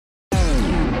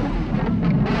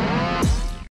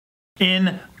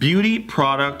In beauty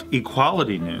product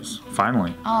equality news.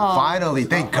 Finally. Oh. Finally,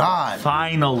 thank God.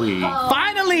 Finally. Oh.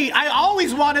 Finally! I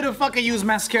always wanted to fucking use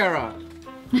mascara.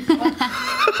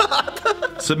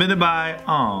 Submitted by,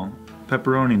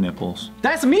 pepperoni nipples.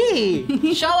 That's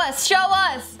me! Show us, show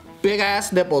us! Big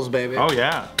ass nipples, baby. Oh,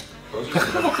 yeah.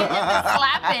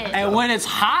 Slap it. And when it's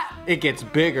hot, it gets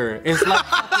bigger. It's like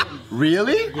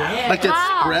really? Yeah. Like it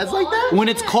spreads like that? when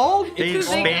it's cold, They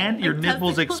expand, your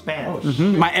nipples expand.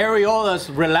 my areolas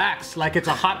relax like it's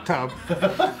a hot tub.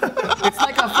 It's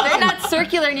like a They're not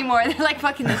circular anymore. They're like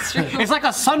fucking the street. It's like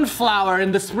a sunflower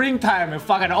in the springtime. It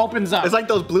fucking opens up. It's like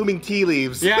those blooming tea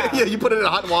leaves. Yeah. Yeah, you put it in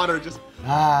hot water, just.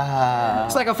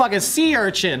 It's like a fucking sea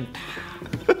urchin.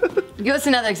 Give us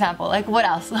another example. Like what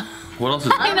else? What else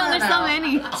is I know there's so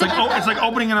many. it's like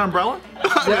opening an umbrella?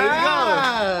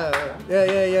 Yeah.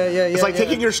 Yeah. It's like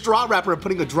taking your straw wrapper and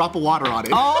putting a drop of water on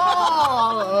it.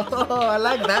 Oh, I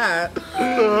like that.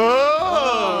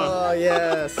 Oh,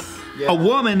 yes. A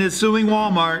woman is suing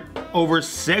Walmart over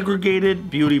segregated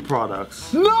beauty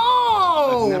products. No!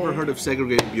 I've never heard of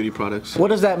segregated beauty products. What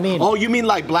does that mean? Oh, you mean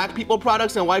like black people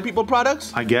products and white people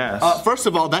products? I guess. First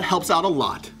of all, that helps out a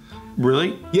lot.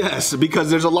 Really? Yes, because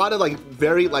there's a lot of like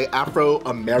very like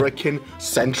Afro-American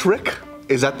centric.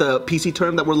 Is that the PC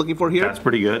term that we're looking for here? That's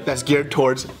pretty good. That's geared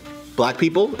towards black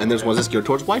people, and there's ones that's geared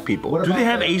towards white people. Do they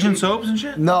have Asian soaps and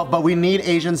shit? No, but we need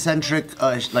Asian-centric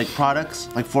like products.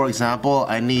 Like for example,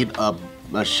 I need a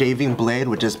shaving blade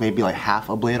with just maybe like half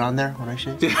a blade on there when I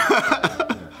shave.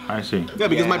 I see. Yeah,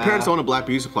 because my parents own a black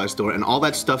beauty supply store, and all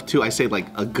that stuff too, I say like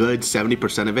a good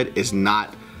 70% of it is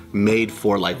not made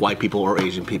for like white people or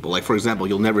Asian people. Like for example,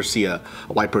 you'll never see a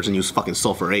white person use fucking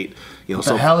sulfur 8. You know, What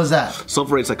the hell is that?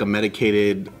 Sulfur 8's like a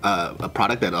medicated a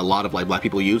product that a lot of like black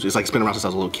people use. It's like it's been around since I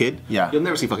was a little kid. Yeah. You'll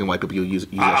never see fucking white people use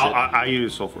that shit. I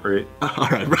use sulfur 8. All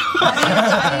right, bro.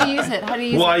 How do you use it? How do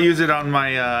you use Well, I it? use it on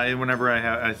my whenever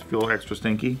I feel extra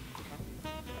stinky.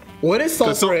 What is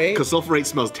sulfur 8? Because sulfur 8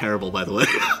 smells terrible, by the way.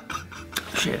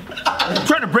 Shit. I'm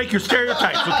trying to break your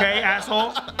stereotypes, okay,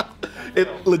 asshole? It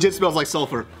legit smells like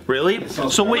sulfur. Really?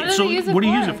 So wait, What do they use it what do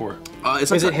you for? use it for?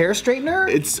 It's like Is it hair straightener?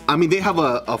 It's, I mean, they have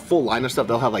a full line of stuff.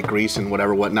 They'll have like grease and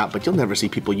whatever, whatnot, but you'll never see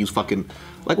people use fucking,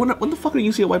 like when the fuck do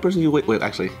you see a white person use,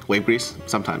 wave grease?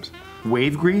 Sometimes.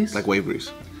 Wave grease? Like wave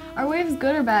grease. Are waves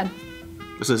good or bad?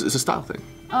 It's a style thing.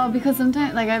 Oh, because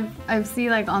sometimes, like, I've seen,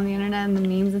 like, on the internet and the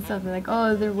memes and stuff, they're like,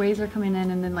 oh, their waves are coming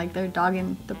in, and then, like, they're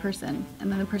dogging the person,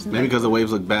 and then the person's Maybe like, because the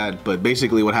waves look bad, but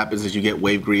basically what happens is you get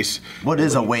wave grease. What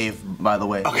is a wave, by the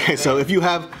way? Okay, so if you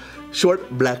have short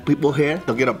black people hair,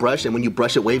 they'll get a brush, and when you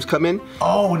brush it, waves come in.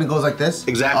 Oh, when it goes like this?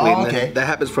 Exactly, Oh, and then okay. that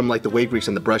happens from like the wave grease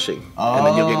and the brushing. And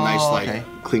then you'll get nice, like, okay.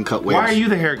 clean cut waves. Why are you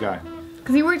the hair guy?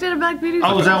 because he worked at a black beauty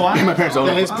Oh, is that why? My parents own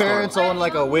it. His parents own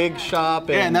like a wig shop.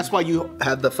 Yeah, and that's why you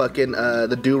have the fucking,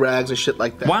 the do-rags and shit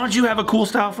like that. Why don't you have a cool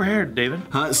style for hair, David?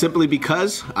 Simply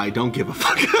because I don't give a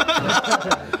fuck.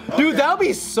 Dude, that would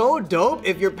be so dope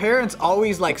if your parents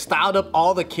always like styled up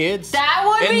all the kids. That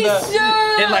would be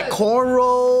sick! In like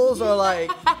cornrows or like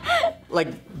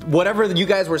whatever you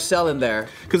guys were selling there.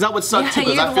 Because that would suck Yeah, too,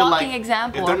 because you're I feel a like walking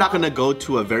example. if they're not gonna go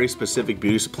to a very specific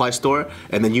beauty supply store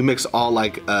and then you mix all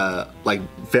like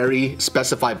very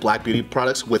specified black beauty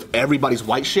products with everybody's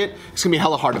white shit, it's gonna be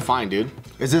hella hard to find, dude.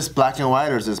 Is this black and white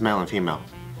or is this male and female?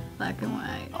 black and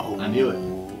white. Oh, I knew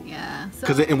it. Yeah.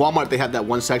 Because in Walmart they have that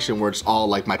one section where it's all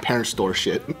like my parents' store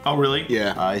shit. Oh, really?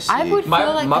 Yeah. I see. I would feel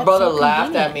like My that's brother so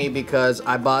laughed at convenient. me because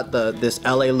I bought this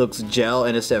LA Looks gel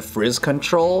and it said frizz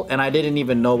control and I didn't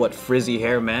even know what frizzy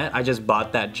hair meant. I just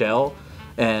bought that gel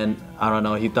and I don't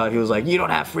know, he thought he was like, you don't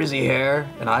have frizzy hair,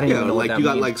 and I didn't even know like, what that you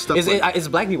got, means. like, stuff It's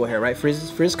black people hair, right?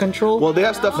 Frizz control? Well, they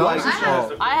have stuff like.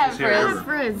 I have frizz.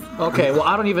 Frizz. Okay, well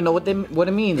I don't even know what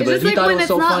it means, It's but just he like thought when it was it's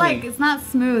so not funny. like, it's not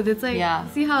smooth. It's like, Yeah.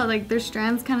 see how like their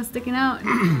strands kind of sticking out?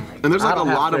 And there's I like a don't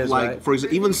have lot of frizz, like, right? for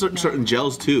example, even certain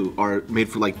gels too are made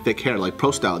for like thick hair, like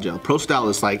Pro Style gel. Pro Style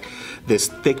is like this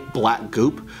thick black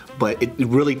goop, but it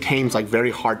really tames like very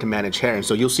hard to manage hair. And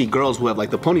so you'll see girls who have like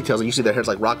the ponytails and you see their hair's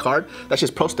like rock hard. That's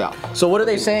just Pro Style. So what are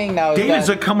they saying now? David's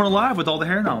like coming alive with all the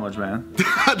hair knowledge, man.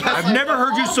 I've never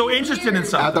heard you so interested in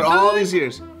something. After all these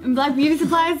years, And black beauty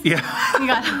supplies? Yeah. You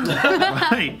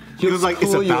got Right. he was like,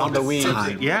 it's Cool you about on the weave.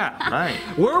 time. Yeah, right.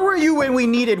 Where were you when we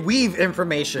needed weave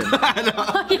information?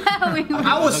 yeah,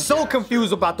 I was so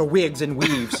confused about the wigs and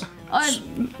weaves.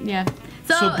 yeah.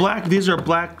 So black, these are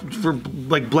black for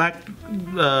like black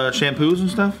shampoos and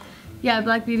stuff? Yeah,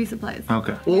 black beauty supplies.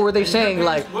 Okay. What were they saying?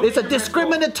 Like, it's a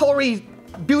discriminatory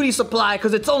beauty supply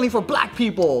because it's only for black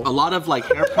people. A lot of like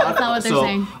hair products. That's not what they're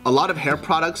saying. A lot of hair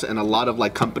products and a lot of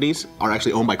like companies are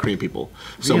actually owned by Korean people.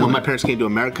 So when my parents came to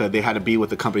America, they had to be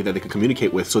with a company that they could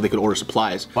communicate with so they could order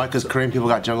supplies. Why? Because Korean people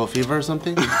got jungle fever or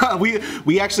something?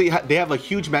 we actually they have a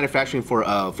huge manufacturing for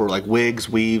like wigs,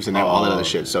 weaves, and all that other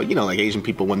shit. So you know, like Asian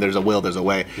people, when there's a will, there's a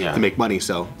way to make money.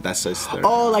 So that's just their...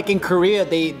 Oh, like in Korea,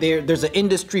 there's an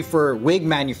industry for wig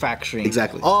manufacturing.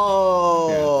 Exactly.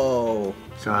 Oh.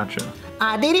 Gotcha.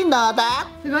 I didn't know that.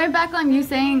 So going back on you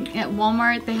saying at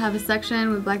Walmart they have a section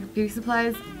with black beauty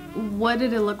supplies, what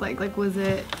did it look like? Like, was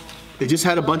it? They just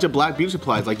had a bunch of black beauty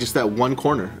supplies, like just that one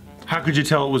corner. How could you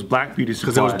tell it was black beauty supplies?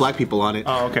 Because there was black people on it.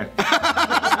 Oh, okay.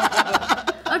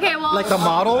 Okay, well. Like the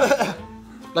models?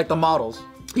 Like the models.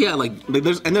 Yeah, like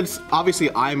there's, and then obviously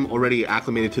I'm already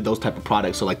acclimated to those type of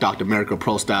products, so like Dr. Miracle,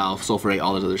 Pro Style, Sulfurate,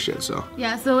 all this other shit. So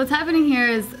Yeah, so what's happening here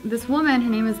is this woman, her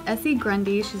name is Essie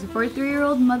Grundy. She's a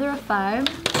 43-year-old mother of 5.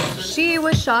 She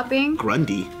was shopping.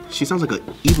 Grundy, she sounds like an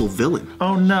evil villain.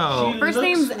 Oh no. First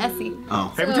name's Essie.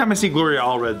 Oh, Every time I see Gloria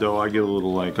Allred though, I get a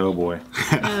little like, oh boy.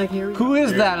 Like, here we go. Who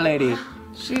is that lady?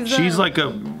 She's like a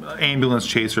ambulance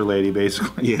chaser lady,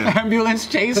 basically. yeah. Ambulance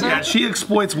chaser? Yeah, she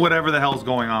exploits whatever the hell's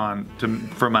going on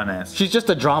for money. She's just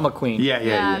a drama queen.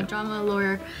 Yeah. Drama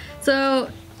lawyer. So,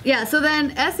 yeah, so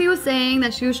then Essie was saying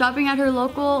that she was shopping at her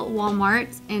local Walmart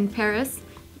in Paris,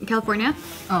 in California.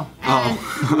 Oh.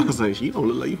 I was like, you don't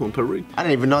look like you from Peru. I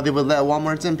didn't even know they would let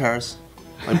Walmarts in Paris.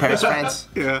 In Paris, France.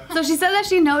 Yeah. So she said that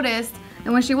she noticed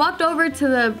that when she walked over to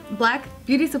the black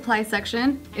beauty supply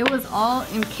section, it was all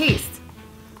encased.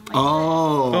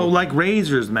 Oh. Oh, like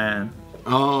razors, man.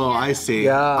 Oh, I see.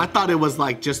 Yeah. I thought it was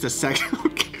like just a section.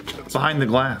 Okay. Behind the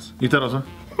glass. You thought it was?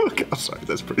 Okay, I'm sorry,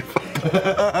 that's pretty funny.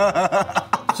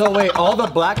 So wait, all the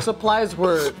black supplies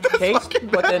were cased,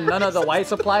 but then none of the white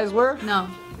supplies were? No.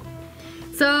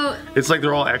 So, It's like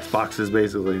they're all Xboxes,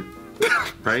 basically.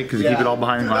 Right? Because you keep it all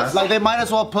behind glass. Like they might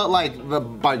as well put like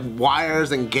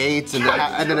wires and gates and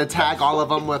then attack all of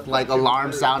them with like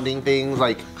alarm sounding things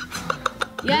like.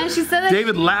 yeah, she said that.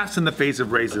 David laughs in the face of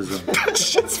racism. That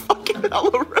shit's fucking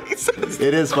hella racist.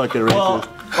 It is fucking racist. Well,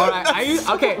 all right.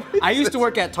 I used to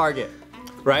work at Target,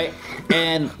 right?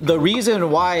 And the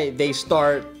reason why they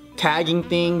start tagging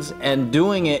things and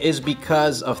doing it is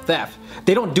because of theft.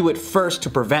 They don't do it first to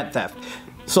prevent theft.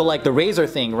 So like the razor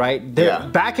thing, right?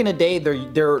 Back in the day,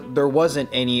 there wasn't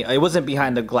any. It wasn't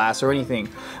behind the glass or anything.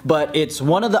 But it's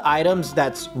one of the items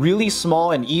that's really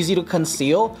small and easy to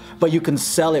conceal, but you can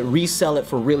resell it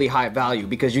for really high value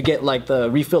because you get like the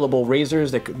refillable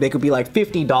razors that they could be like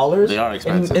 $50. They are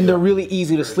expensive, and they're really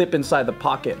easy to slip inside the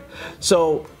pocket.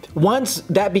 So once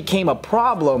that became a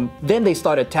problem, then they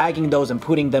started tagging those and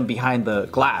putting them behind the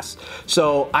glass.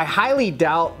 So I highly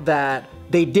doubt that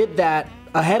they did that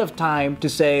ahead of time to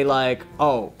say like,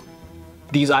 oh,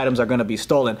 these items are going to be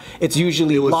stolen. It's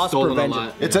usually loss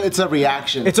prevention. It's a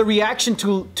reaction. It's a reaction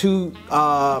to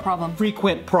Problem.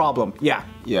 frequent problem. Yeah.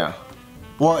 Yeah.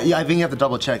 Well, yeah, I think you have to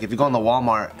double check. If you go on the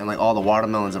Walmart and like all the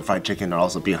watermelons and fried chicken are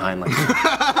also behind like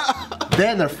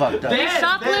then they're fucked up. They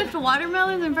shoplift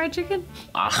watermelons and fried chicken?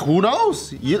 Who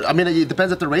knows? I mean, it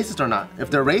depends if they're racist or not. If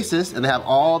they're racist and they have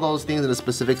all those things in a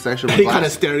specific section of Any glass, kind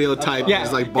of stereotype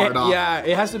is like barred off. Yeah,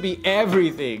 it has to be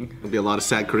everything. There'll be a lot of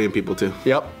sad Korean people too.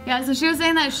 Yep. Yeah, so she was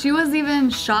saying that she was even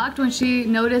shocked when she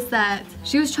noticed that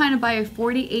she was trying to buy a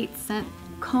 48-cent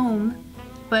comb,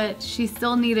 but she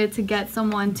still needed to get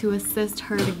someone to assist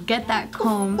her to get that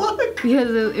comb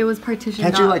because it was partitioned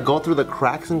can't you off. like go through the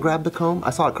cracks and grab the comb?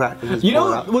 I saw a crack. And just You pull it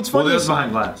know out. what's Well, funny that's is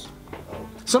behind glass.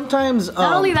 sometimes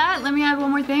Not only that, let me add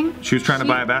one more thing. She was trying to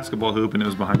buy a basketball hoop and it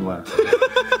was behind glass.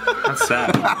 That's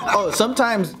sad.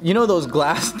 sometimes you know those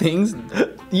glass things,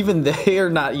 even they are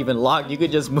not even locked. You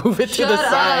could just move it to the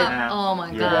side. Oh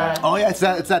my god. Oh yeah, it's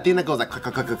that thing that goes like click,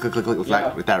 click, click, click, click, click,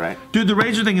 like that, right? Dude, the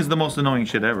razor thing is the most annoying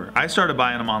shit ever. I started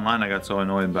buying them online. I got so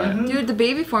annoyed by it. Dude, the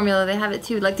baby formula, they have it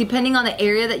too. Like, depending on the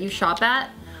area that you shop at,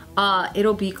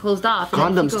 it'll be closed off.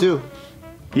 And then if Condoms you too.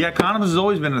 go- Yeah, condoms has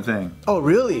always been a thing. Oh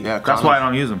really? Yeah, That's why I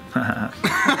don't use them.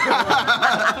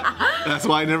 That's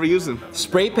why I never use them.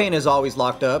 Spray paint is always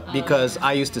locked up because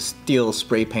I used to steal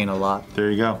spray paint a lot. There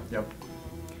you go.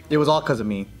 It was all because of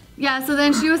me. Yeah, so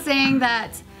then she was saying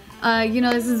that,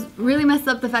 this is really messed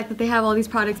up the fact that they have all these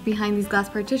products behind these glass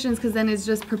partitions because then it's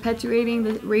just perpetuating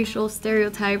the racial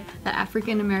stereotype that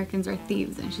African Americans are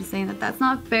thieves. And she's saying that that's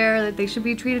not fair, that they should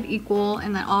be treated equal,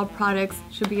 and that all products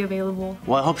should be available.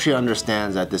 Well, I hope she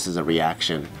understands that this is a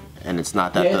reaction, and it's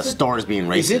not that Yeah, the is it- store is being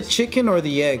racist. Is it chicken or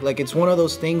the egg? Like it's one of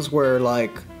those things where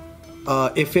like,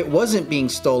 if it wasn't being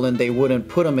stolen, they wouldn't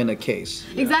put them in a case.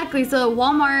 Exactly, so a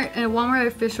Walmart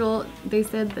official, they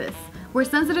said this. We're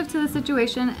sensitive to the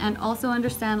situation and also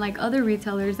understand, like other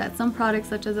retailers, that some products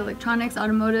such as electronics,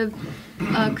 automotive,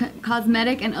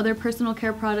 cosmetic, and other personal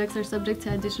care products are subject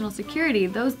to additional security.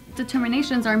 Those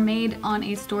determinations are made on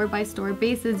a store-by-store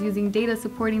basis using data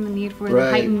supporting the need for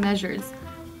the heightened measures.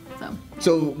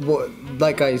 So,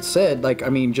 like I said, like, I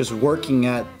mean, just working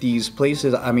at these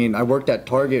places, I mean, I worked at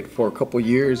Target for a couple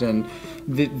years, and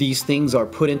these things are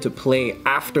put into play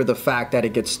after the fact that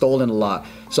it gets stolen a lot.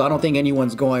 So I don't think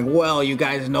anyone's going, well, you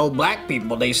guys know black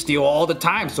people, they steal all the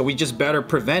time, so we just better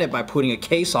prevent it by putting a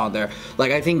case on there.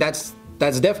 Like, I think that's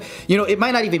you know, it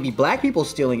might not even be black people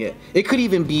stealing it. It could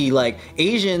even be like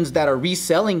Asians that are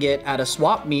reselling it at a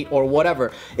swap meet or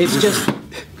whatever. It's just...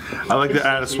 I like to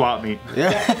add a swap meet.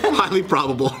 Yeah, highly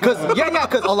probable. Because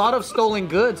a lot of stolen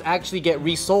goods actually get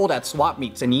resold at swap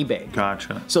meets and eBay.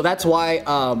 Gotcha. So that's why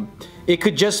it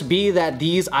could just be that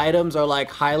these items are like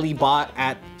highly bought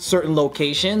at certain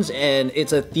locations, and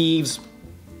it's a thief's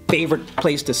favorite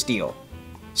place to steal.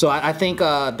 So I think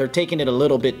they're taking it a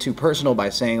little bit too personal by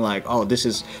saying like, oh, this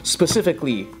is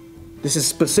specifically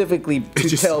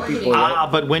to tell people. Right?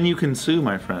 But when you can sue,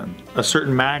 my friend, a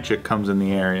certain magic comes in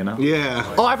the air, you know?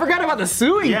 Yeah. Oh, I forgot about the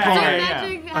suing part.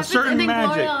 A certain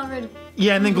magic.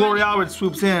 Yeah, and then Gloria Allred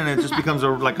swoops in and it just becomes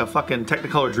like a fucking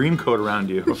Technicolor dream coat around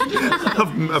you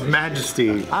of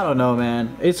majesty. I don't know,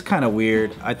 man. It's kind of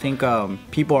weird. I think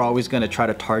people are always going to try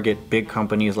to target big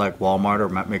companies like Walmart or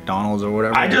McDonald's or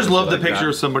whatever. I just love the picture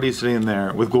of somebody sitting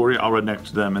there with Gloria Allred next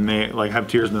to them and they like have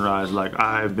tears in their eyes like,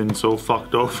 I've been so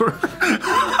fucked over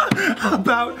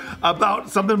about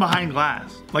something behind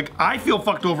glass. Like, I feel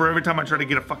fucked over every time I try to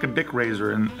get a fucking Bic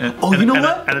razor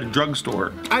at a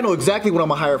drugstore. I know exactly what I'm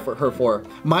gonna hire her for.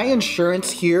 My insurance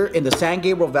here in the San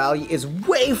Gabriel Valley is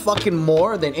way fucking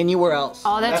more than anywhere else.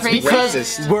 Oh, that's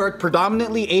racist. Because we're a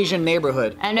predominantly Asian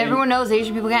neighborhood. And everyone knows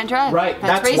Asian people can't drive. Right,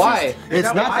 that's racist. why.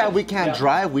 It's not that we can't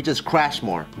drive, we just crash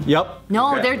more. Yep.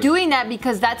 No, they're doing that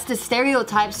because that's the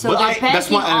stereotype, so they're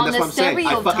banking on the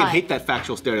stereotype. I fucking hate that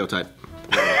factual stereotype.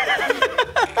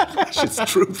 Shit's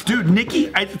true. Dude,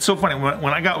 Nikki, it's so funny.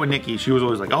 When I got with Nikki, she was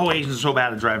always like, oh, Asians are so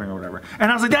bad at driving or whatever. And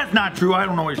I was like, that's not true. I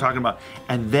don't know what you're talking about.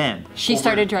 And then she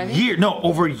started driving?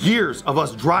 Over years of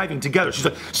us driving together, she's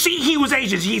like, see, he was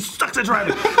Asian. He sucks at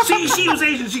driving. See, she was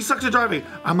Asian. She sucks at driving.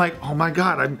 I'm like, oh my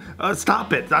God,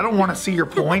 stop it. I don't want to see your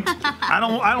point. I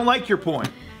don't like your point.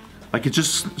 Like, it's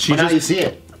just, now you see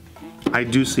it. I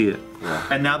do see it. Yeah.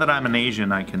 And now that I'm an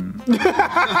Asian, I can.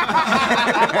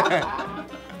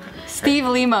 Steve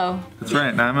Limo. That's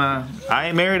right. I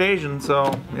ain't married Asian,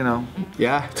 so, you know.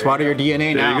 Yeah, it's part of your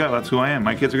DNA now. There you go. That's who I am.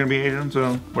 My kids are gonna be Asian,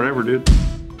 so whatever, dude.